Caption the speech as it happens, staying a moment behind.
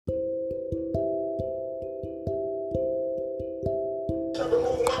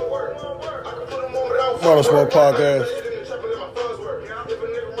Model Smoke Podcast.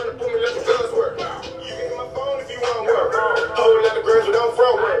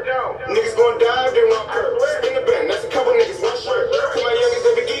 Niggas gon' die, they want perk. Spin the band, that's a couple niggas, one shirt. Cause my youngest,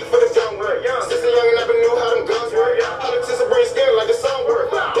 they be geek for the dumb work. Since a young and I been knew how them guns work. Politics are brain scared like the sun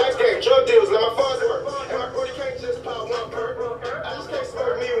work. Dice game, drug deals, let my funds work. And my booty can't just pop one perk. I just can't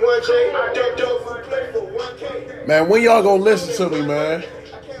smoke me one J. Dope food play for 1K. Man, when y'all gonna listen to me, man?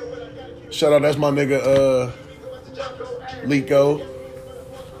 Shout out, that's my nigga, Lico.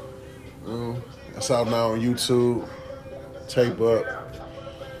 That's out now on YouTube. Tape up.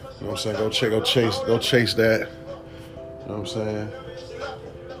 You know what I'm saying? Go chase that. You know what I'm saying?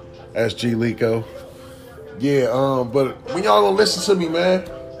 SG Lico. Yeah, but when y'all gonna listen to me, man?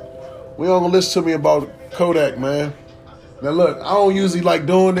 When y'all gonna listen to me about Kodak, man? Now look, I don't usually like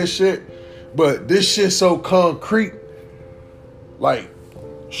doing this shit, but this shit so concrete. Like,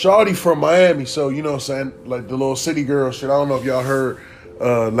 Shawty from Miami, so you know what I'm saying? Like the little city girl shit. I don't know if y'all heard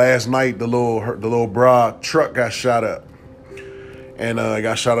last night the little bra truck got shot up. And it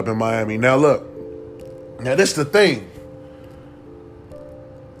got shot up in Miami. Now look, this the thing.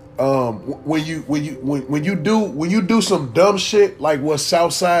 When you do some dumb shit like what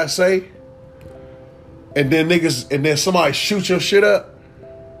Southside say, and then somebody shoot your shit up,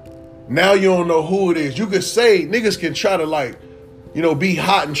 now you don't know who it is. You could say niggas can try to like, you know, be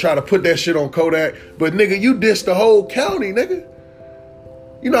hot and try to put that shit on Kodak, but nigga, you diss the whole county, nigga.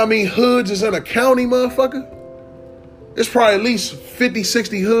 You know what I mean? Hoods is in a county, motherfucker. It's probably at least 50,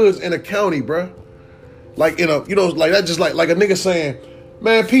 60 hoods in a county, bruh. Like, you know, like that, just like a nigga saying,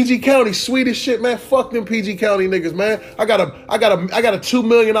 man, PG County, sweet as shit, man. Fuck them PG County niggas, man. I got a $2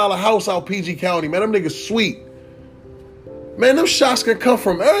 million house out PG County, man. Them niggas sweet. Man, them shots can come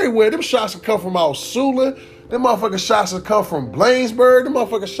from everywhere. Them shots can come from Sula. Them motherfucking shots can come from Blainsburg. Them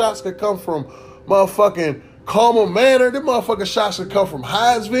motherfucking shots can come from motherfucking Carmel Manor. Them motherfucking shots can come from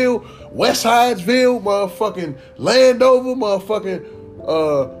Hyattsville, West Hyattsville, motherfucking Landover,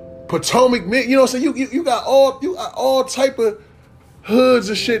 motherfucking Potomac. You know what I'm saying? You got all type of hoods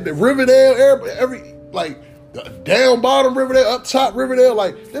and shit. The Riverdale, every like down bottom Riverdale, up top Riverdale.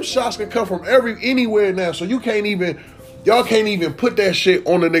 Like them shots can come from anywhere now. So y'all can't even put that shit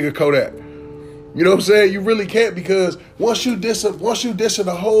on the nigga Kodak. You know what I'm saying? You really can't, because once you dissing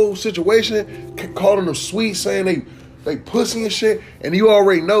the whole situation, calling them sweet, saying they pussy and shit, and you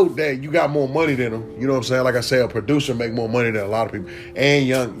already know that you got more money than them. You know what I'm saying? Like I said, a producer make more money than a lot of people. And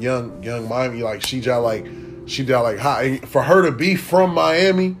young Miami, like she just like hot. For her to be from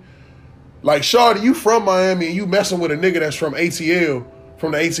Miami, like Shawty, you from Miami and you messing with a nigga that's from the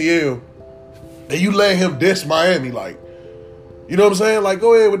ATL, and you let him diss Miami, like. You know what I'm saying? Like,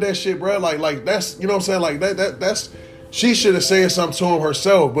 go ahead with that shit, bro. Like that's, you know what I'm saying? Like that's she should have said something to him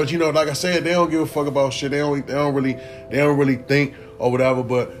herself. But you know, like I said, they don't give a fuck about shit. They don't really think or whatever.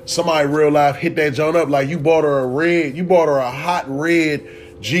 But somebody real life hit that joint up. Like you bought her a hot red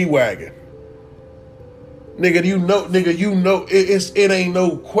G-Wagon. Nigga, you know it ain't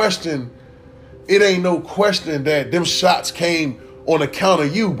no question. It ain't no question that them shots came on account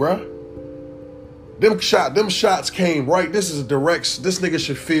of you, bruh. Them shots came right. This nigga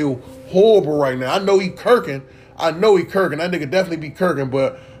should feel horrible right now. I know he kirking. That nigga definitely be kirking,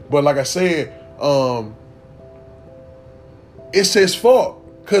 but like I said, it's his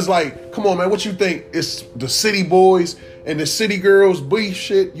fault. Cause like, come on, man, what you think? It's the city boys and the city girls beef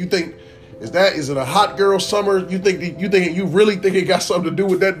shit? You think is it a hot girl summer? You really think it got something to do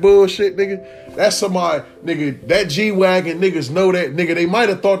with that bullshit, nigga? That's somebody, nigga, that G-Wagon, niggas know that, nigga. They might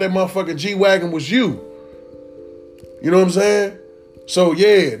have thought that motherfucking G-Wagon was you. You know what I'm saying? So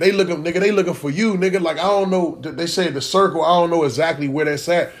yeah, they looking for you, nigga. Like, I don't know, they say the circle, I don't know exactly where that's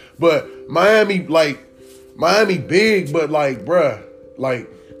at. But Miami big, but like, bruh, like,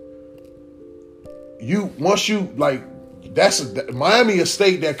 Miami a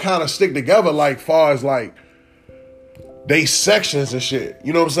state that kind of stick together, like far as like they sections and shit.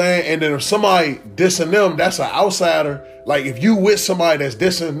 You know what I'm saying? And then if somebody dissing them, that's an outsider. Like if you with somebody that's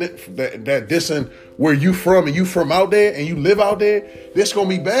dissing that dissing where you from and you from out there and you live out there, this gonna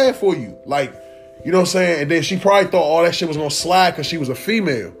be bad for you. Like, you know what I'm saying? And then she probably thought all that shit was gonna slide because she was a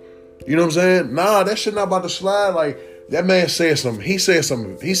female. You know what I'm saying? Nah, that shit not about to slide. Like that man said some.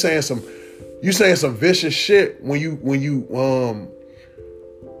 You saying some vicious shit when you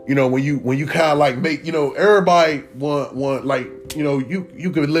kind of like make, you know, everybody want like, you know,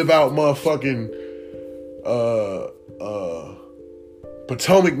 you could live out motherfucking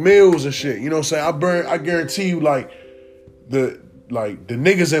Potomac Mills and shit. You know what I'm saying? I guarantee you like the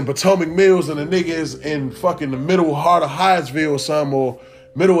niggas in Potomac Mills and the niggas in fucking the middle heart of Hyattsville or something, or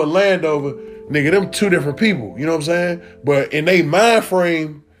Middle of Landover, nigga, them two different people. You know what I'm saying? But in they mind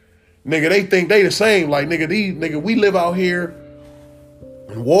frame, nigga, they think they the same. Like, nigga, we live out here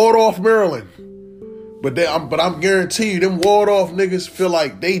in Waldorf, Maryland. But I'm guarantee you, them Waldorf niggas feel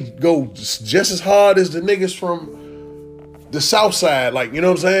like they go just as hard as the niggas from the South Side. Like, you know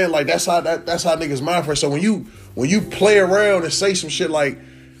what I'm saying? Like, that's how niggas mind frame. So when you play around and say some shit like,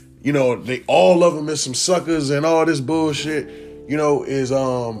 you know, they all of them is some suckers and all this bullshit, you know,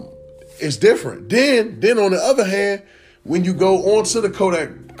 is different. Then on the other hand, when you go onto the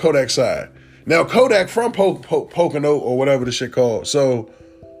Kodak side, now Kodak from Pocono or whatever the shit called. So,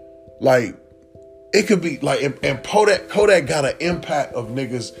 like, it could be like, and Kodak got an impact of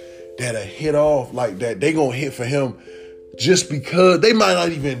niggas that'll hit off like that. They gonna hit for him just because they might not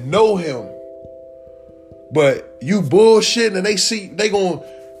even know him. But you bullshitting and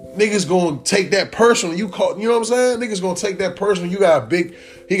niggas gonna take that personal. You know what I'm saying? Niggas gonna take that personal. He got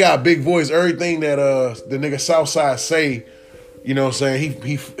a big voice. Everything that the nigga Southside say, you know what I'm saying?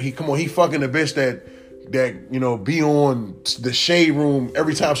 He fucking the bitch that you know be on the shade room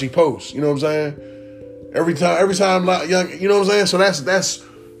every time she posts. You know what I'm saying? Every time like young, you know what I'm saying? So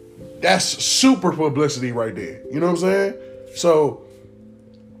that's super publicity right there. You know what I'm saying? So,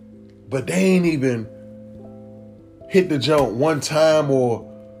 but they ain't even hit the joint one time or,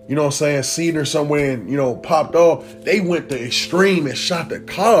 you know what I'm saying, seen her somewhere and, you know, popped off. They went the extreme and shot the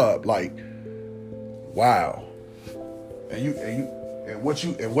car up. Like, wow. And what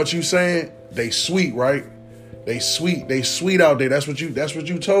you saying? They sweet, right? They sweet out there. That's what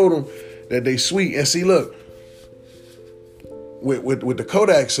you told them, that they sweet. And see, look, with the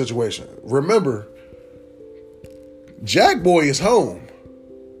Kodak situation, remember, Jack Boy is home.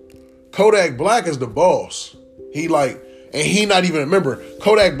 Kodak Black is the boss. He not even, remember,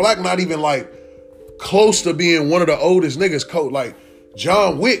 Kodak Black not even like close to being one of the oldest niggas. Like,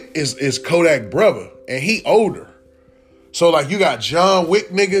 John Wick is Kodak brother, and he older. So like, you got John Wick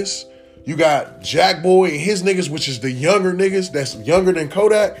niggas, you got Jack Boy and his niggas, which is the younger niggas that's younger than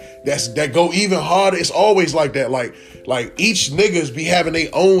Kodak, that go even harder. It's always like that. Like each niggas be having their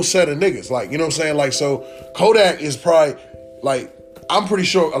own set of niggas. Like, you know what I'm saying? Like, so Kodak is probably like, I'm pretty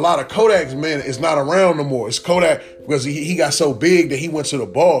sure a lot of Kodak's men is not around no more. It's Kodak because he got so big that he went to the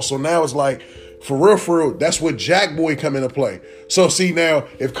boss. So now it's like, for real, that's what Jack Boy come into play. So see, now,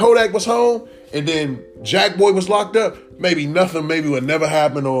 if Kodak was home and then Jack Boy was locked up, maybe nothing would never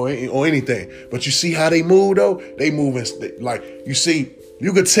happen or anything. But you see how they move, though? They moving, like, you see,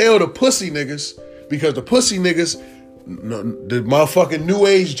 you could tell the pussy niggas, because the pussy niggas, the motherfucking new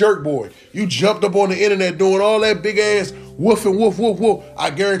age jerk boy, you jumped up on the internet doing all that big ass woof and woof, woof, woof.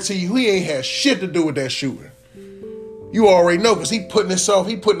 I guarantee you he ain't had shit to do with that shooting. You already know, because he putting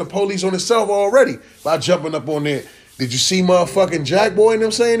the police on himself already by jumping up on there. Did you see motherfucking Jack Boy and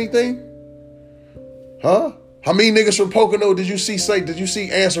them say anything? Huh? How many niggas from Pocono did you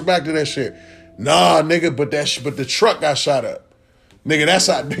see answer back to that shit? Nah, nigga, but the truck got shot up. Nigga, that's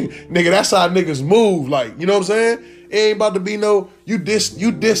how niggas move. Like, you know what I'm saying? It ain't about to be no, you diss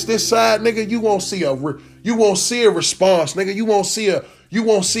this side, nigga, you won't see a response, nigga. You won't see a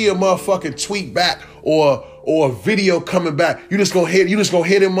motherfucking tweet back or a video coming back. You just gonna hit them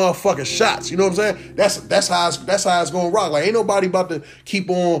motherfucking shots. You know what I'm saying? That's how it's gonna rock. Like, ain't nobody about to keep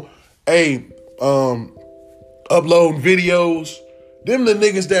on uploading videos. Them the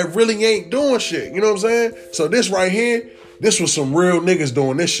niggas that really ain't doing shit. You know what I'm saying? So this right here, this was some real niggas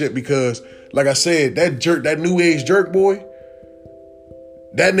doing this shit, because, like I said, that new age jerk boy,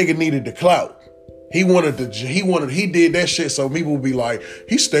 that nigga needed the clout. He did that shit so people would be like,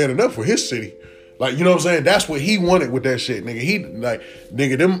 he's standing up for his city. Like, you know what I'm saying? That's what he wanted with that shit, nigga.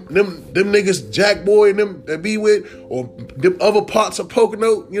 Them niggas, Jack Boy and them that be with, or them other parts of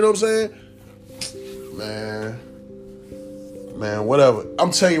Pocono, you know what I'm saying? Man, whatever.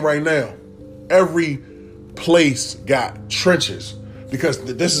 I'm telling you right now, every place got trenches, because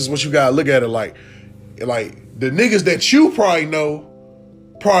this is what you gotta look at it like the niggas that you probably know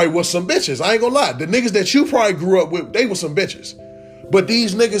probably was some bitches. I ain't gonna lie. The niggas that you probably grew up with, they were some bitches. But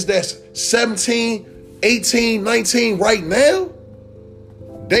these niggas that's 17, 18, 19 right now,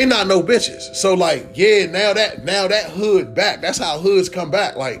 they not no bitches. So like, yeah, now that hood back. That's how hoods come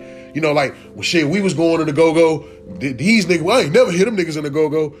back. Like, you know, like, well, shit, we was going to the go-go. These niggas, well, I ain't never hit them niggas in the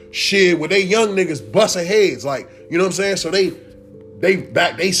go-go. Shit, with they young niggas busting heads. Like, you know what I'm saying? So they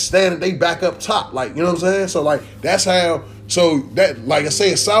back up top. Like, you know what I'm saying? So like, that's how, so that, like I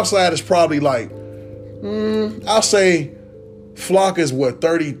said, Southside is probably like, I'll say Flock is what,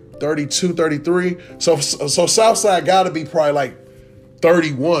 30, 32, 33. So Southside gotta be probably like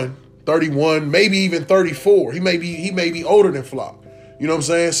 31, maybe even 34. He may be older than Flock. You know what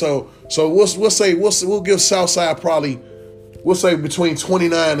I'm saying? So we'll give Southside probably, we'll say between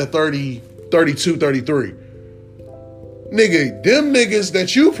 29 and 30, 32, 33. Nigga, them niggas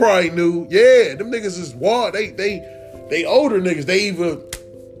that you probably knew, yeah, them niggas is wild. They older niggas. They either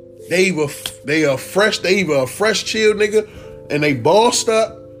a fresh chill nigga and they bossed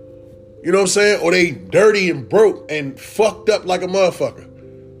up, you know what I'm saying? Or they dirty and broke and fucked up like a motherfucker.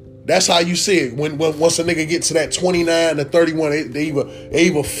 That's how you see it. When once a nigga gets to that 29 to 31, they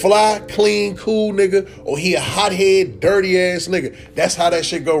either fly, clean, cool nigga, or he a hothead, dirty ass nigga. That's how that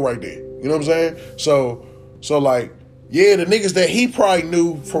shit go right there. You know what I'm saying? So like, yeah, the niggas that he probably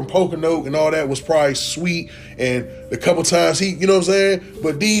knew from Pocono and all that was probably sweet, and the couple times he, you know what I'm saying?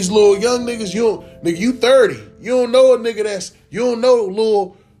 But these little young niggas, you 30. You don't know a nigga you don't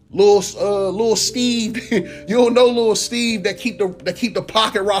know little Steve. You don't know little Steve that keep the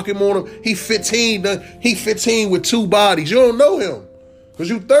pocket rocking on him. He 15 with 2 bodies. You don't know him because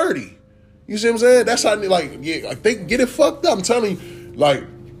you 30. You see what I'm saying? That's how, like, yeah, I think get it fucked up. I'm telling you, like,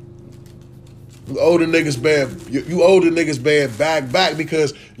 you older niggas bad back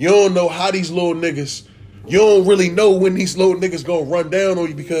because you don't know how these little niggas, you don't really know when these little niggas gonna run down on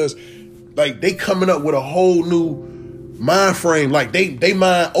you because, like, they coming up with a whole new mind frame. Like, they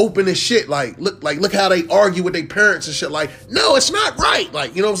mind open as shit. Look how they argue with their parents and shit. Like, no, it's not right.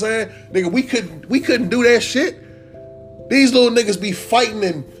 Like, you know what I'm saying? Nigga, we couldn't do that shit. These little niggas be fighting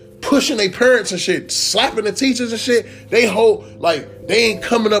and pushing their parents and shit, slapping the teachers and shit. They ain't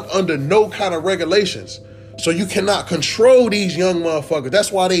coming up under no kind of regulations. So you cannot control these young motherfuckers.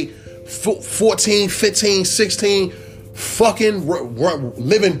 That's why they 14, 15, 16, fucking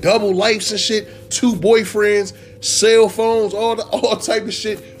living double lives and shit, 2 boyfriends, cell phones, all type of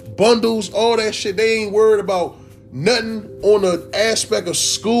shit, bundles, all that shit. They ain't worried about nothing on the aspect of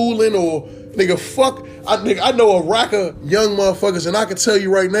schooling or nigga, fuck. I know a rack of young motherfuckers, and I can tell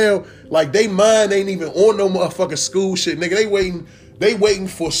you right now, like, they mind ain't even on no motherfucking school shit, nigga. They waiting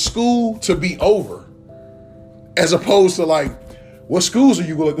for school to be over, as opposed to, like, what schools are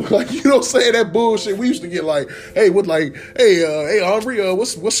you going to, like, you know what I'm saying? That bullshit we used to get, like, hey, Aubrey,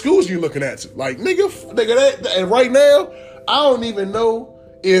 what schools you looking at? Like, nigga, that, and right now, I don't even know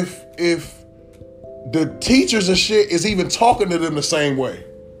if the teachers and shit is even talking to them the same way.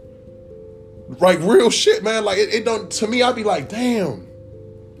 Like, real shit, man. Like, it don't, to me, I'd be like, damn.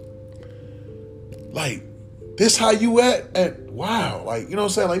 Like, this how you at wow. Like, you know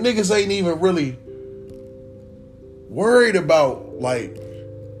what I'm saying? Like, niggas ain't even really worried about, like,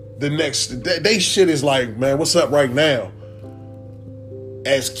 the next, they shit is like, man, what's up right now?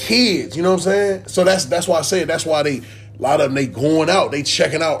 As kids, you know what I'm saying? So that's why I say it. That's why a lot of them, they going out, they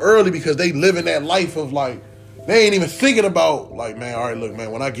checking out early because they living that life of, like, they ain't even thinking about, like, man, all right, look,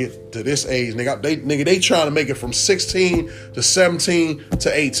 man, when I get to this age, they trying to make it from 16 to 17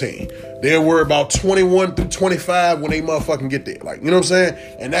 to 18. They'll worry about 21 through 25 when they motherfucking get there. Like, you know what I'm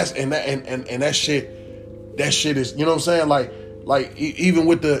saying? And that shit is, you know what I'm saying? Like even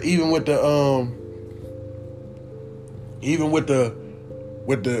with the you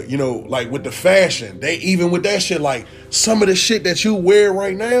know, like, with the fashion, they even with that shit, like, some of the shit that you wear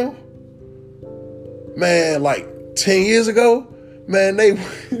right now, man, like 10 years ago, man, they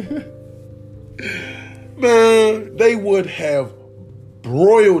would have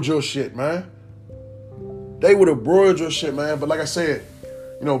broiled your shit, man. They would have broiled your shit, man. But like I said,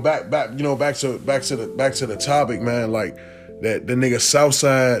 you know, back to the topic, man. Like, that the nigga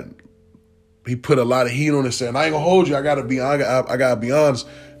Southside, he put a lot of heat on this, and I ain't gonna hold you. I gotta be honest.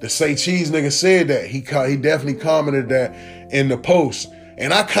 The Say Cheese nigga said that he definitely commented that in the post,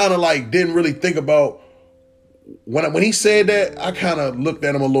 and I kind of, like, didn't really think about when he said that. I kind of looked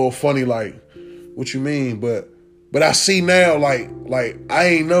at him a little funny, like, what you mean? But I see now, like I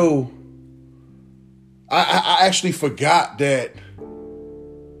ain't know. I actually forgot that.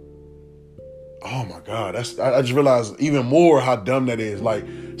 Oh my God, I just realized even more how dumb that is. Like,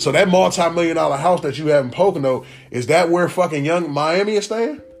 so that multi-million-dollar house that you have in Pocono, is that where fucking Young Miami is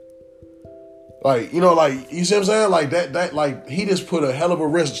staying? Like, you know, like, you see what I'm saying? Like, that like, he just put a hell of a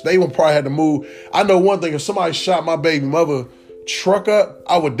risk. They would probably have to move. I know one thing, if somebody shot my baby mother truck up,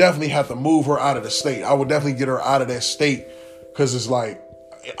 I would definitely have to move her out of the state. I would definitely get her out of that state, because it's like,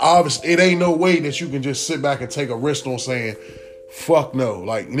 obviously, it ain't no way that you can just sit back and take a risk on saying, fuck no.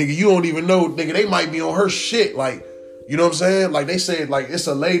 Like, nigga, you don't even know, nigga, they might be on her shit. Like, you know what I'm saying? Like, they said, like, it's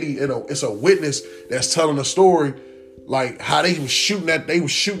a lady, it's a witness that's telling a story, like, how they was shooting that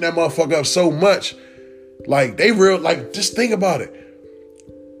motherfucker up so much. Like, just think about it.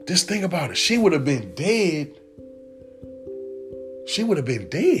 She would have been dead she would have been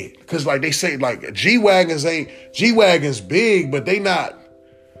dead. Because like they say, like G-Wagons big, but they not,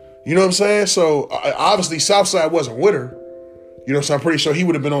 you know what I'm saying? So obviously Southside wasn't with her. You know, so I'm pretty sure he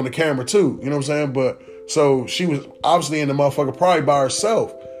would have been on the camera too. You know what I'm saying? But so she was obviously in the motherfucker probably by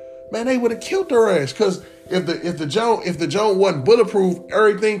herself. Man, they would have killed her ass. Cause if the Joan wasn't bulletproof,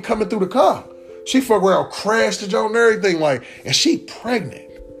 everything coming through the car. She fuck around, crashed the Joan and everything, like, and she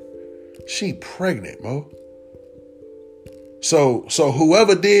pregnant. She pregnant, Mo. So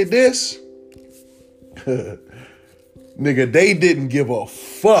whoever did this, nigga, they didn't give a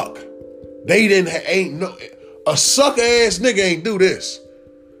fuck. A sucker ass nigga ain't do this.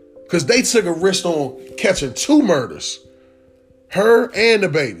 Cause they took a risk on catching 2 murders. Her and the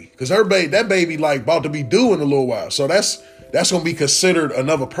baby. Cause that baby like about to be due in a little while. So that's gonna be considered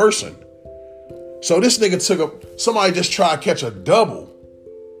another person. So this nigga somebody just tried to catch a double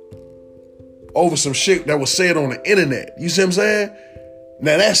over some shit that was said on the internet. You see what I'm saying?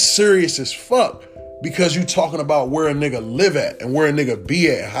 Now that's serious as fuck. Because you talking about where a nigga live at and where a nigga be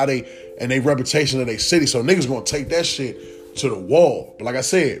at, how they and they reputation of their city. So niggas gonna take that shit to the wall. But like I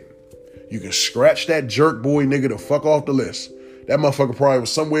said, you can scratch that jerk boy nigga the fuck off the list. That motherfucker probably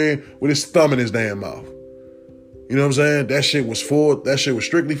was somewhere with his thumb in his damn mouth. You know what I'm saying? That shit was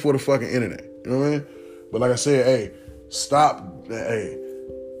strictly for the fucking internet. You know what I mean? But like I said, hey, stop. Hey,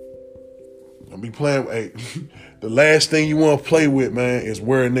 don't be playing. Hey, the last thing you want to play with, man, is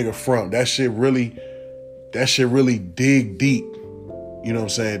where a nigga from. That shit really dig deep. You know what I'm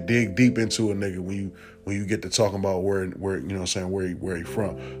saying? Dig deep into a nigga when you get to talking about where you know what I'm saying, where he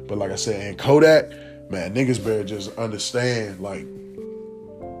from. But like I said, in Kodak, man, niggas better just understand, like,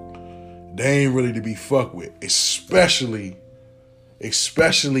 they ain't really to be fucked with, especially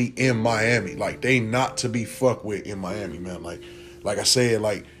in Miami. Like, they not to be fucked with in Miami, man. Like I said,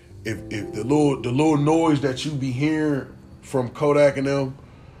 like, if the little noise that you be hearing from Kodak and them,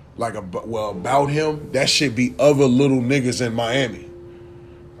 like about him, that shit be other little niggas in Miami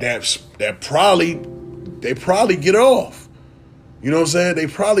that probably get off. You know what I'm saying? They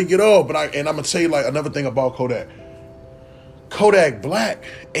probably get off. But I'm gonna tell you like another thing about Kodak. Kodak Black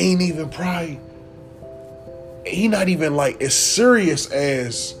ain't even probably, he not even like as serious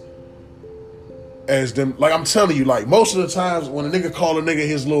as them. Like I'm telling you, like most of the times when a nigga call a nigga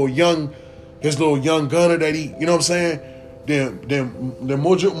his little young gunner that he, you know what I'm saying? Then the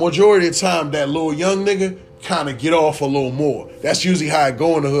majority of the time that little young nigga kind of get off a little more. That's usually how it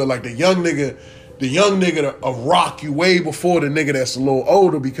go in the hood. Like the young nigga to rock you way before the nigga that's a little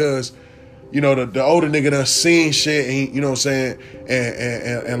older, because you know the older nigga done seen shit, and you know what I'm saying,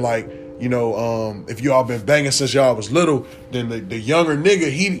 and like, you know, if y'all been banging since y'all was little, then the younger nigga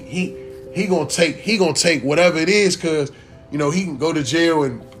he gonna take whatever it is, cause you know he can go to jail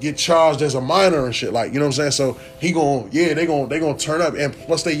and get charged as a minor and shit, like, you know what I'm saying. So they gonna turn up, and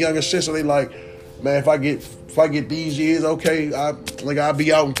plus they young as shit, so they like, man, if I get these years, okay, I'll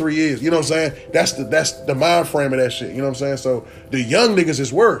be out in 3 years. You know what I'm saying? That's the mind frame of that shit. You know what I'm saying? So the young niggas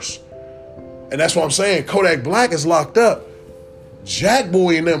is worse. And that's what I'm saying. Kodak Black is locked up. Jack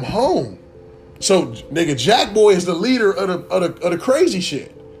Boy and them home. So nigga, Jack Boy is the leader of the crazy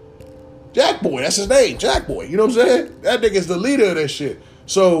shit. Jack Boy, that's his name, Jack Boy. You know what I'm saying? That nigga is the leader of that shit.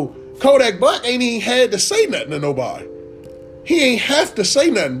 So Kodak Black ain't even had to say nothing to nobody. He ain't have to say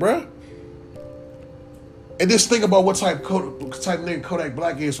nothing, bruh. And just think about what type nigga Kodak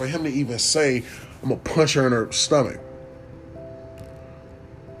Black is for him to even say, I'm gonna punch her in her stomach.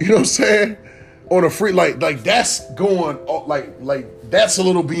 You know what I'm saying? On a free, like that's going, like that's a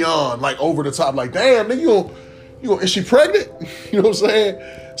little beyond, like over the top. Like, damn, nigga, is she pregnant? You know what I'm saying?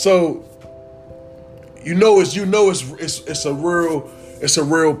 So, it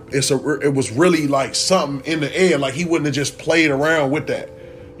was really like something in the air. Like he wouldn't have just played around with that.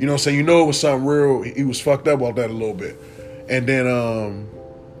 You know what I'm saying? You know it was something real. He was fucked up about that a little bit. And then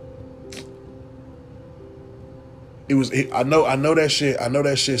I know that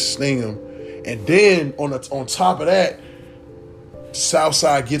shit sting him. And then on top of that,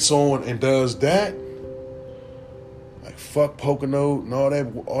 Southside gets on and does that. Like fuck Pocono and all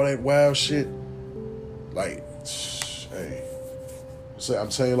that wild shit. Like, hey. So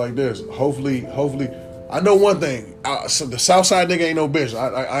I'm saying like this. Hopefully, I know one thing. So the Southside nigga ain't no bitch.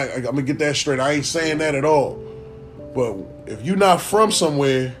 I'm gonna get that straight. I ain't saying that at all. But if you not from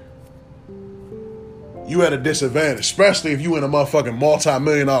somewhere, you at a disadvantage. Especially if you in a motherfucking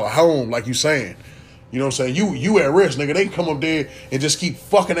multi-million-dollar home, like you saying. You know what I'm saying? You at risk, nigga. They can come up there and just keep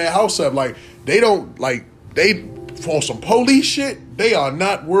fucking that house up. Like, they don't, like, they for some police shit, they are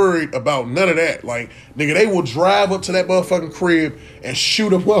not worried about none of that. Like, nigga, they will drive up to that motherfucking crib and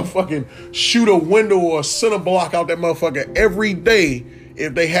shoot a window or a center block out that motherfucker every day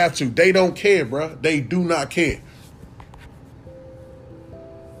if they have to. They don't care, bro. They do not care.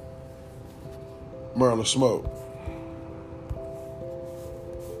 Merlin Smoke.